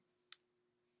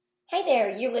Hi there,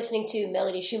 you're listening to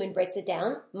Melody Schumann Breaks It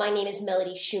Down. My name is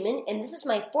Melody Schumann, and this is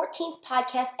my 14th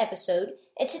podcast episode,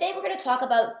 and today we're going to talk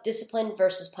about discipline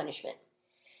versus punishment.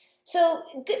 So,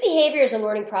 good behavior is a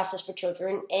learning process for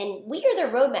children, and we are their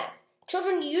roadmap.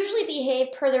 Children usually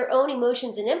behave per their own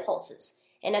emotions and impulses,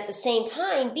 and at the same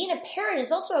time, being a parent is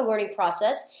also a learning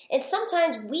process, and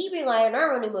sometimes we rely on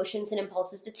our own emotions and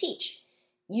impulses to teach.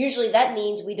 Usually that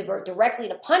means we divert directly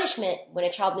to punishment when a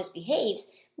child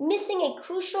misbehaves, missing a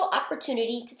crucial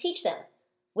opportunity to teach them.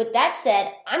 With that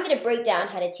said, I'm going to break down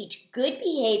how to teach good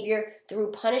behavior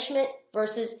through punishment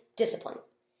versus discipline.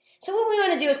 So what we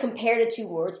want to do is compare the two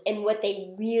words and what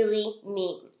they really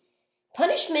mean.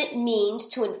 Punishment means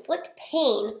to inflict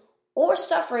pain or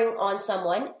suffering on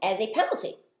someone as a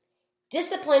penalty.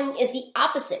 Discipline is the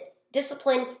opposite.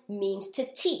 Discipline means to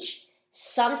teach.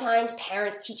 Sometimes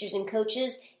parents, teachers, and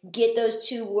coaches get those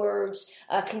two words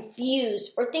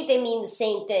confused or think they mean the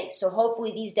same thing. So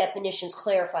hopefully these definitions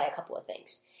clarify a couple of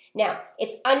things. Now,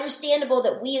 it's understandable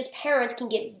that we as parents can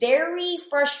get very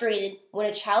frustrated when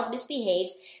a child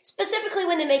misbehaves, specifically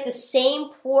when they make the same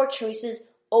poor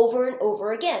choices over and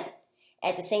over again.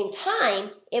 At the same time,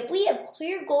 if we have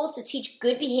clear goals to teach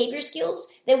good behavior skills,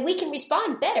 then we can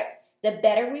respond better. The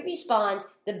better we respond,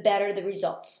 the better the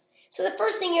results. So the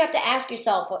first thing you have to ask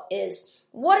yourself is,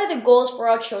 what are the goals for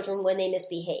our children when they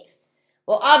misbehave?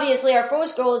 Well, obviously, our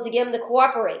first goal is to get them to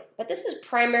cooperate, but this is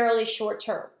primarily short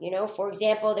term. For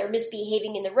example, they're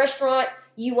misbehaving in the restaurant.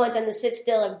 You want them to sit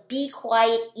still and be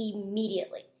quiet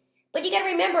immediately. But you got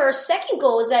to remember, our second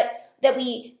goal is that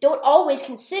we don't always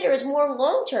consider is more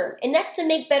long term, and that's to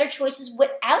make better choices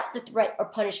without the threat or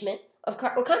punishment or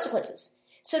consequences.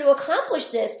 So to accomplish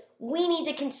this, we need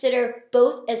to consider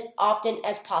both as often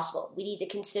as possible. We need to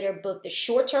consider both the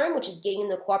short term, which is getting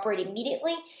them to cooperate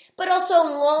immediately, but also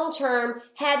long term,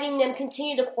 having them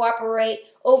continue to cooperate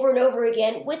over and over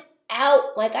again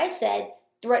without, like I said,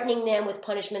 threatening them with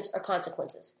punishments or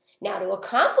consequences. Now, to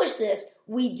accomplish this,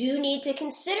 we do need to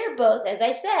consider both, as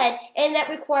I said, and that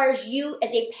requires you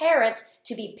as a parent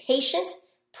to be patient,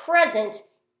 present,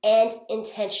 and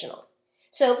intentional.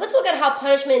 So let's look at how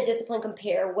punishment and discipline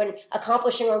compare when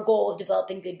accomplishing our goal of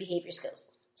developing good behavior skills.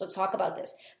 So let's talk about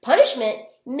this. Punishment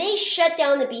may shut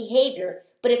down the behavior,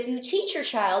 but if you teach your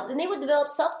child, then they will develop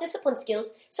self-discipline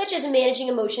skills such as managing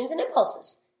emotions and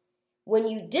impulses. When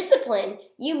you discipline,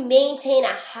 you maintain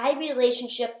a high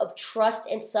relationship of trust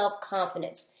and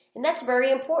self-confidence. And that's very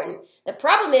important. The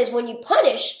problem is when you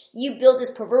punish, you build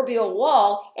this proverbial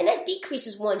wall, and that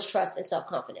decreases one's trust and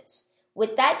self-confidence.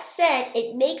 With that said,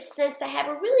 it makes sense to have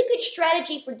a really good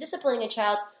strategy for disciplining a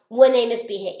child when they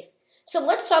misbehave. So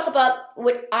let's talk about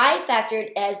what I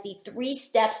factored as the 3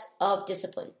 steps of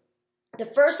discipline. The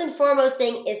first and foremost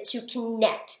thing is to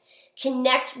connect.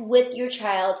 Connect with your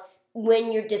child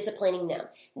when you're disciplining them.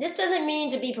 This doesn't mean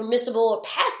to be permissible or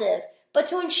passive, but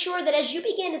to ensure that as you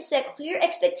begin to set clear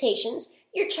expectations,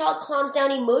 your child calms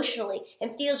down emotionally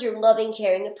and feels your loving,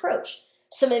 caring approach.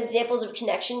 Some examples of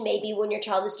connection may be when your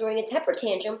child is throwing a temper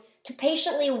tantrum, to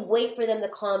patiently wait for them to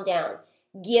calm down.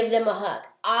 Give them a hug.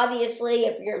 Obviously,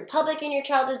 if you're in public and your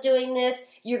child is doing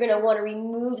this, you're going to want to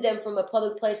remove them from a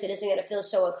public place that isn't going to feel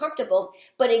so uncomfortable.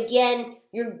 But again,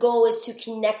 your goal is to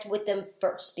connect with them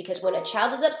first, because when a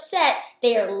child is upset,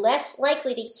 they are less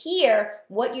likely to hear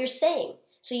what you're saying.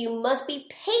 So you must be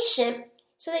patient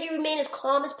so that you remain as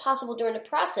calm as possible during the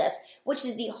process, which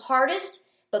is the hardest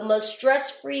but most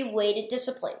stress-free way to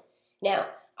discipline. Now,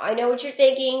 I know what you're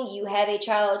thinking. You have a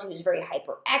child who is very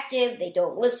hyperactive. They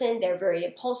don't listen. They're very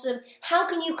impulsive. How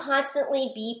can you constantly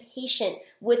be patient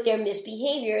with their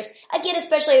misbehaviors? Again,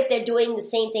 especially if they're doing the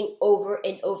same thing over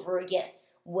and over again.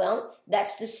 Well,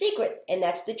 that's the secret, and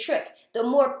that's the trick. The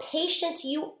more patient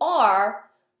you are,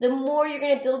 the more you're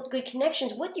going to build good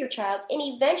connections with your child, and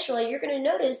eventually you're going to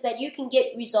notice that you can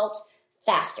get results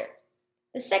faster.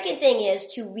 The second thing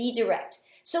is to redirect.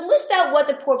 So list out what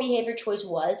the poor behavior choice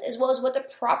was, as well as what the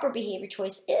proper behavior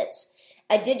choice is.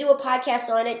 I did do a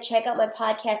podcast on it. Check out my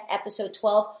podcast, episode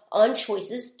 12, on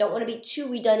choices. Don't want to be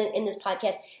too redundant in this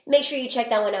podcast. Make sure you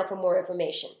check that one out for more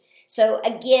information. So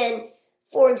again,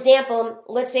 for example,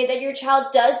 let's say that your child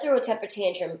does throw a temper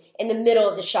tantrum in the middle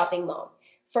of the shopping mall.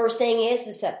 First thing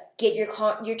is to get your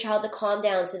child to calm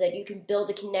down so that you can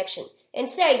build a connection. And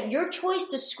say, your choice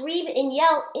to scream and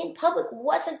yell in public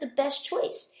wasn't the best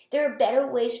choice. There are better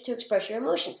ways to express your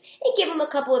emotions. And give them a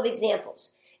couple of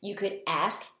examples. You could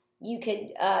ask, you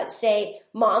could say,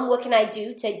 Mom, what can I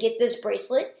do to get this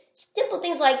bracelet? Simple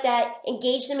things like that.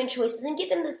 Engage them in choices and get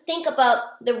them to think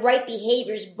about the right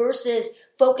behaviors versus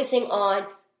focusing on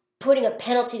putting a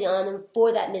penalty on them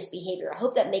for that misbehavior. I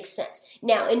hope that makes sense.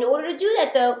 Now, in order to do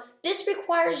that though, this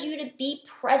requires you to be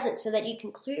present so that you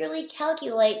can clearly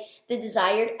calculate the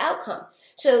desired outcome.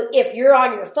 So if you're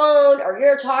on your phone or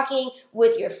you're talking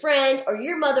with your friend or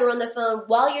your mother on the phone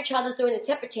while your child is throwing a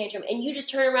temper tantrum and you just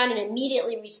turn around and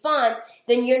immediately respond,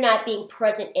 then you're not being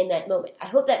present in that moment. I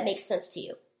hope that makes sense to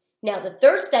you. Now, the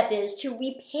third step is to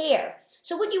repair.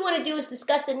 So what you want to do is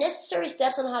discuss the necessary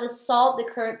steps on how to solve the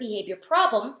current behavior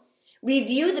problem,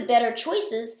 review the better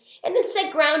choices, and then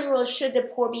set ground rules should the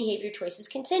poor behavior choices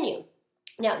continue.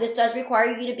 Now, this does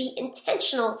require you to be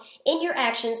intentional in your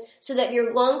actions so that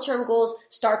your long-term goals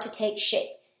start to take shape.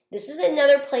 This is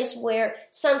another place where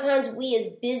sometimes we as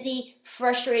busy,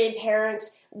 frustrated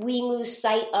parents, we lose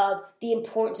sight of the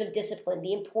importance of discipline,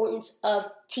 the importance of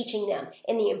teaching them,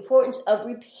 and the importance of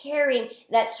repairing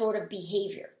that sort of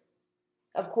behavior.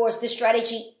 Of course, this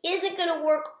strategy isn't going to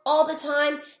work all the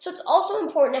time, so it's also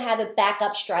important to have a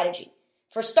backup strategy.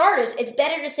 For starters, it's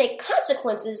better to say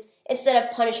consequences instead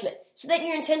of punishment, so that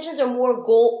your intentions are more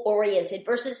goal-oriented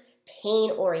versus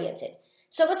pain-oriented.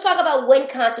 So let's talk about when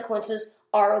consequences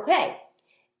are okay.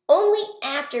 Only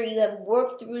after you have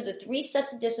worked through the 3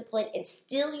 steps of discipline and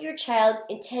still your child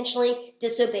intentionally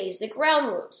disobeys the ground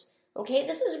rules. Okay,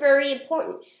 this is very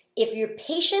important. If you're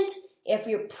patient, if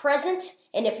you're present,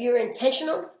 and if you're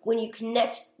intentional when you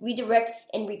connect, redirect,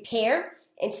 and repair,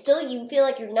 and still you feel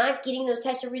like you're not getting those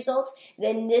types of results,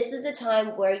 then this is the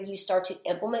time where you start to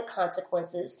implement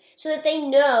consequences so that they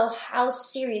know how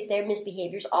serious their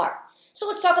misbehaviors are. So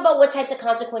let's talk about what types of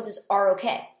consequences are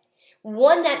okay.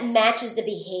 One that matches the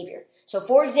behavior. So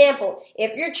for example,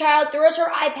 if your child throws her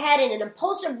iPad in an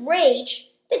impulsive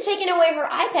rage, then taking away her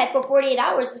iPad for 48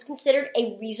 hours is considered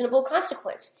a reasonable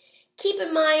consequence. Keep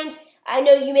in mind, I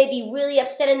know you may be really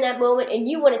upset in that moment and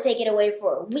you want to take it away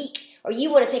for a week or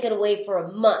you want to take it away for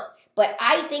a month. But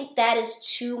I think that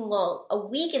is too long. A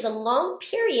week is a long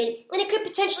period and it could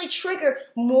potentially trigger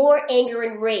more anger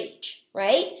and rage,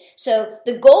 right? So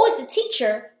the goal is to teach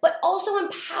her, but also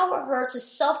empower her to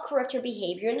self-correct her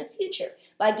behavior in the future.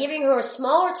 By giving her a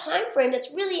smaller time frame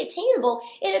that's really attainable,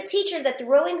 it'll teach her that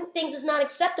throwing things is not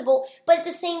acceptable, but at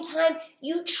the same time,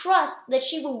 you trust that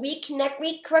she will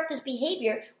correct this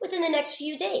behavior within the next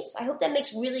few days. I hope that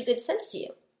makes really good sense to you.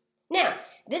 Now,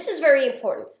 this is very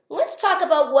important. Let's talk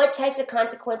about what types of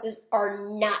consequences are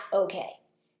not okay.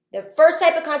 The first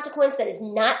type of consequence that is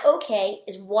not okay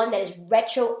is one that is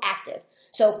retroactive.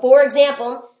 So, for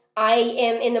example, I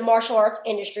am in the martial arts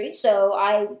industry, so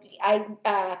I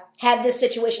have this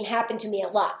situation happen to me a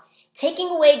lot. Taking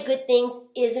away good things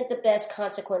isn't the best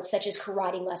consequence, such as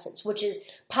karate lessons, which is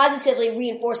positively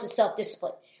reinforces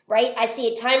self-discipline, right? I see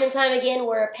it time and time again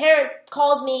where a parent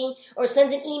calls me or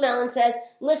sends an email and says,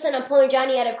 listen, I'm pulling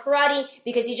Johnny out of karate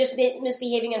because he's just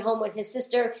misbehaving at home with his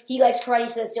sister. He likes karate,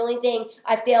 so that's the only thing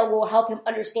I feel will help him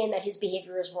understand that his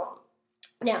behavior is wrong.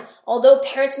 Now, although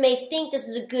parents may think this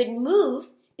is a good move,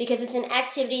 because it's an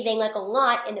activity they like a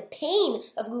lot, and the pain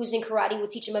of losing karate will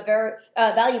teach them a very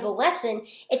valuable lesson,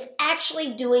 it's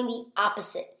actually doing the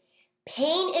opposite.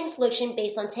 Pain infliction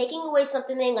based on taking away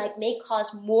something they like may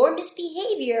cause more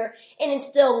misbehavior and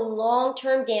instill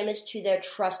long-term damage to their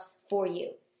trust for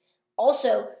you.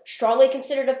 Also, strongly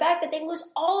consider the fact that they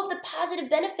lose all of the positive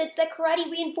benefits that karate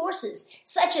reinforces,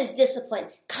 such as discipline,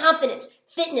 confidence,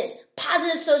 fitness,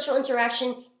 positive social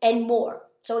interaction, and more.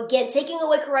 So again, taking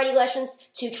away karate lessons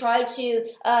to try to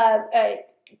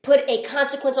put a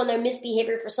consequence on their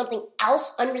misbehavior for something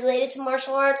else unrelated to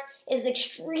martial arts is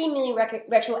extremely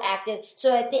retroactive.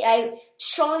 So I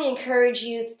strongly encourage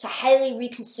you to highly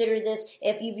reconsider this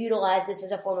if you've utilized this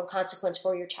as a form of consequence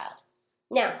for your child.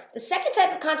 Now, the second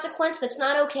type of consequence that's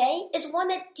not okay is one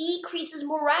that decreases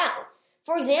morale.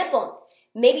 For example,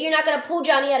 maybe you're not going to pull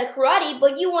Johnny out of karate,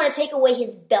 but you want to take away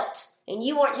his belt. And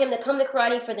you want him to come to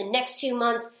karate for the next 2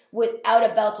 months without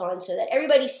a belt on so that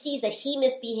everybody sees that he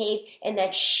misbehaved and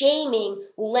that shaming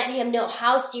will let him know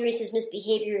how serious his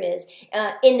misbehavior is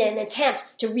in an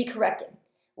attempt to recorrect him.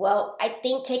 Well, I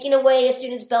think taking away a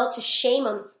student's belt to shame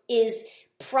him is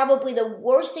probably the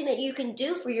worst thing that you can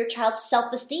do for your child's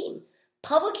self-esteem.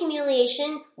 Public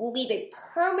humiliation will leave a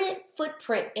permanent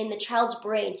footprint in the child's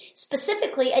brain,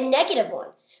 specifically a negative one.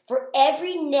 For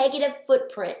every negative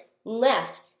footprint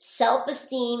left,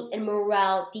 self-esteem and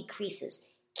morale decreases.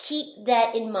 Keep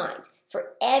that in mind.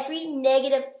 For every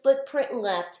negative footprint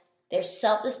left, their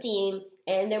self-esteem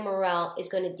and their morale is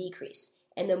going to decrease.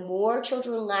 And the more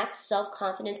children lack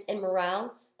self-confidence and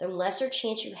morale, the lesser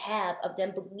chance you have of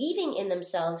them believing in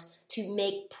themselves to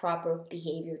make proper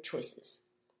behavior choices.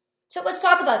 So let's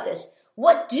talk about this.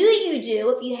 What do you do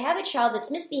if you have a child that's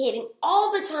misbehaving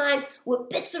all the time with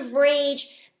bits of rage,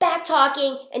 back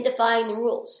talking, and defying the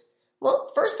rules? Well,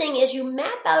 first thing is you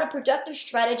map out a productive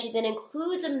strategy that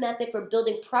includes a method for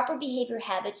building proper behavior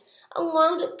habits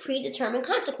along with predetermined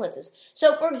consequences.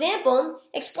 So, for example,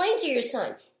 explain to your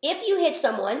son, if you hit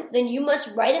someone, then you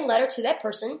must write a letter to that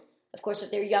person. Of course,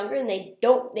 if they're younger and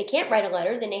they can't write a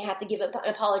letter, then they have to give an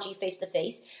apology face to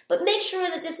face. But make sure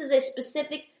that this is a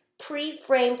specific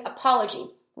pre-framed apology.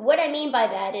 What I mean by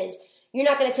that is you're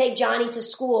not going to take Johnny to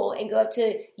school and go up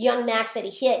to young Max that he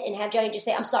hit and have Johnny just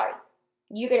say, "I'm sorry."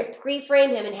 You're going to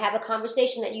pre-frame him and have a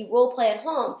conversation that you role play at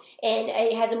home, and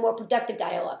it has a more productive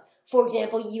dialogue. For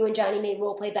example, you and Johnny may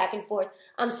role play back and forth.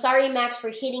 "I'm sorry, Max, for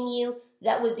hitting you.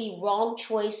 That was the wrong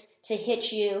choice to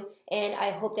hit you, and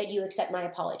I hope that you accept my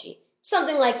apology."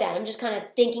 Something like that. I'm just kind of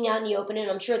thinking out in the open, and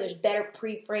I'm sure there's better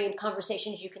pre-framed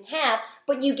conversations you can have,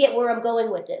 but you get where I'm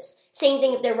going with this. Same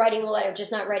thing if they're writing a letter,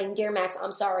 just not writing, "Dear Max,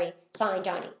 I'm sorry, signed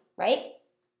Johnny," right?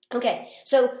 Okay,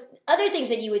 so other things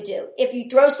that you would do. If you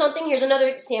throw something, here's another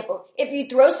example. If you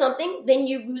throw something, then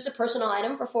you lose a personal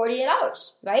item for 48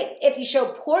 hours, right? If you show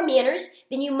poor manners,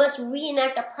 then you must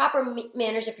reenact the proper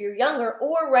manners if you're younger,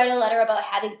 or write a letter about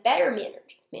having better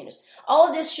manners. All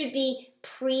of this should be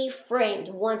pre-framed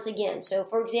once again. So,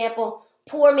 for example,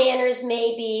 poor manners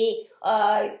may be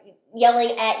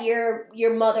yelling at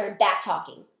your mother and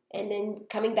back-talking, and then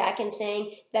coming back and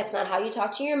saying, "That's not how you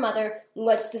talk to your mother.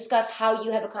 Let's discuss how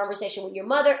you have a conversation with your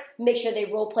mother." Make sure they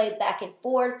role play back and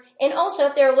forth. And also,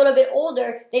 if they're a little bit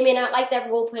older, they may not like that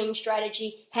role-playing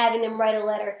strategy, having them write a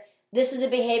letter. "This is the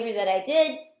behavior that I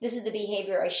did. This is the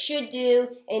behavior I should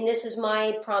do. And this is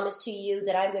my promise to you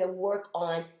that I'm going to work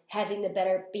on having the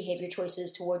better behavior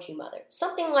choices towards your mother."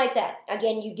 Something like that.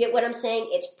 Again, you get what I'm saying?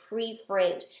 It's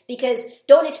pre-framed, because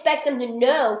don't expect them to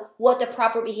know what the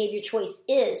proper behavior choice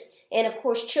is. And of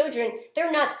course, children,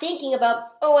 they're not thinking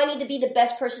about, "Oh, I need to be the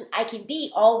best person I can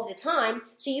be all of the time."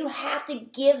 So you have to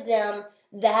give them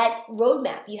that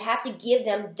roadmap. You have to give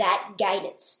them that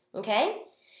guidance, okay?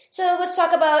 So let's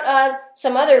talk about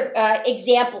some other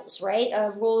examples, right,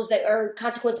 of rules that are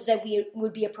consequences that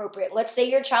would be appropriate. Let's say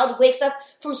your child wakes up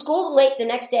from school late the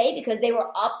next day because they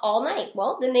were up all night.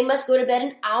 Well, then they must go to bed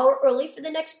an hour early for the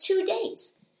next 2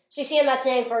 days. So you see, I'm not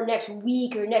saying for next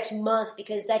week or next month,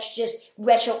 because that's just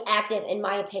retroactive in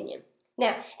my opinion.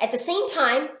 Now, at the same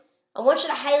time, I want you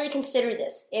to highly consider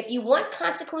this. If you want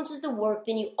consequences to work,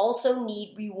 then you also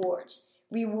need rewards.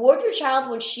 Reward your child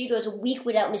when she goes a week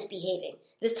without misbehaving.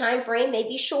 This time frame may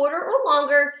be shorter or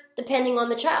longer depending on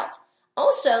the child.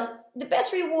 Also, the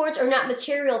best rewards are not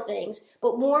material things,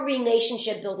 but more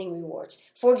relationship building rewards.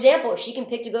 For example, she can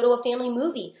pick to go to a family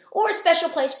movie or a special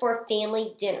place for a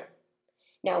family dinner.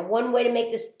 Now, one way to make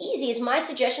this easy is my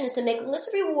suggestion is to make a list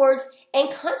of rewards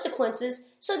and consequences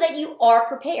so that you are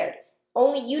prepared.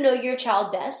 Only you know your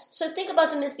child best, so think about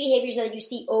the misbehaviors that you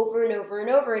see over and over and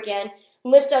over again.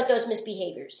 List out those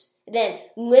misbehaviors. Then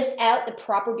list out the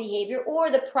proper behavior or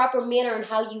the proper manner in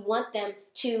how you want them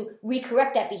to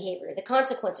recorrect that behavior, the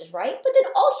consequences, right? But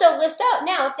then also list out,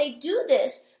 now, if they do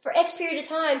this for X period of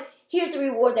time, here's the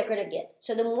reward they're going to get.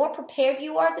 So the more prepared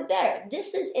you are, the better.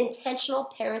 This is intentional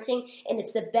parenting, and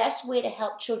it's the best way to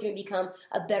help children become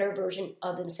a better version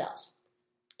of themselves.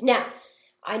 Now,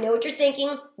 I know what you're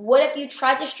thinking. What if you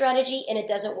tried this strategy and it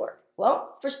doesn't work?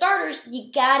 Well, for starters,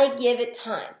 you got to give it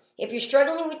time. If you're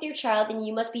struggling with your child, then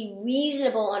you must be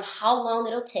reasonable on how long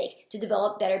it'll take to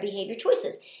develop better behavior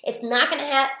choices. It's not going to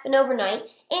happen overnight,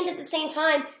 and at the same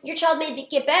time, your child may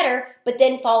get better, but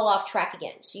then fall off track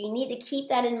again. So you need to keep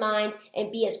that in mind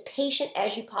and be as patient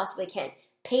as you possibly can.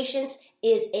 Patience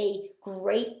is a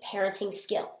great parenting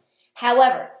skill.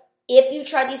 However, if you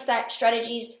try these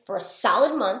strategies for a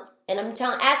solid month, and I'm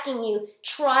asking you,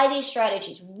 try these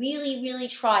strategies. Really, really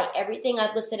try everything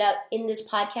I've listed out in this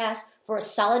podcast for a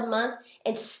solid month,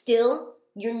 and still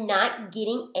you're not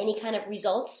getting any kind of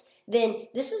results, then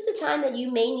this is the time that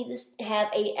you may need to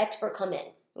have an expert come in.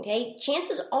 Okay?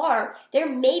 Chances are there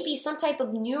may be some type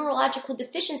of neurological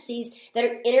deficiencies that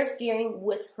are interfering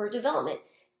with her development.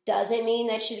 Doesn't mean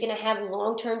that she's going to have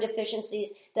long-term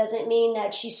deficiencies. Doesn't mean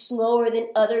that she's slower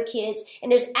than other kids.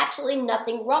 And there's absolutely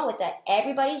nothing wrong with that.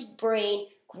 Everybody's brain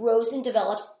grows and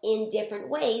develops in different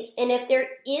ways. And if there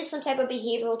is some type of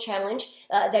behavioral challenge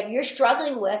that you're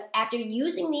struggling with after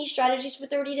using these strategies for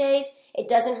 30 days, it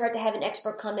doesn't hurt to have an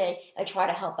expert come in and try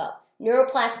to help out.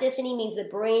 Neuroplasticity means the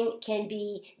brain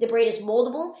is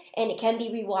moldable and it can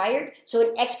be rewired. So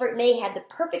an expert may have the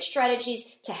perfect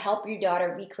strategies to help your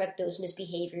daughter recorrect those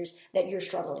misbehaviors that you're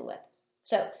struggling with.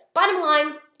 So bottom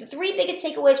line, the 3 biggest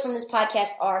takeaways from this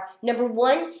podcast are, number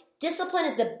 1, discipline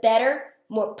is the better,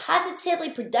 more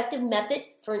positively productive method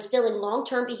for instilling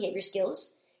long-term behavior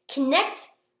skills. Connect,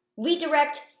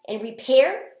 redirect, and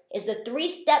repair is the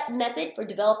 3-step method for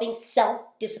developing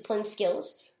self-discipline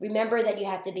skills. Remember that you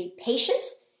have to be patient,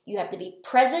 you have to be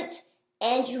present,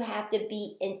 and you have to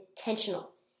be intentional.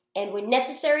 And when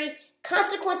necessary,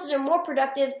 consequences are more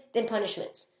productive than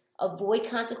punishments. Avoid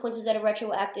consequences that are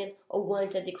retroactive or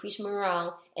ones that decrease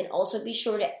morale, and also be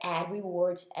sure to add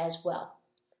rewards as well.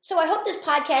 So I hope this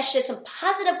podcast shed some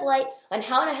positive light on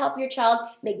how to help your child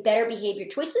make better behavior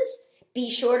choices. Be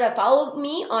sure to follow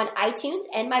me on iTunes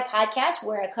and my podcast,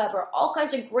 where I cover all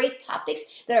kinds of great topics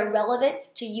that are relevant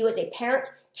to you as a parent,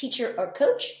 teacher, or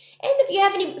coach. And if you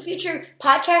have any future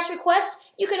podcast requests,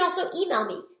 you can also email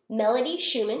me, Melody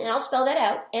Schuman, and I'll spell that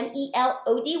out,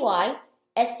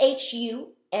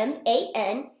 MELODYSHUMAN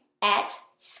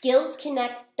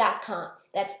 @skillsconnect.com.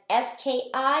 That's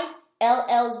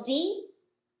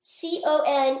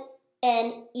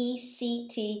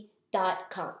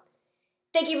SKILLZCONNECT.com.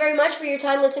 Thank you very much for your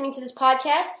time listening to this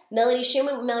podcast. Melody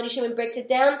Schuman, when Melody Schuman Breaks It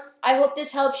Down. I hope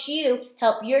this helps you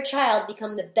help your child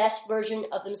become the best version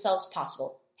of themselves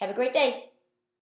possible. Have a great day.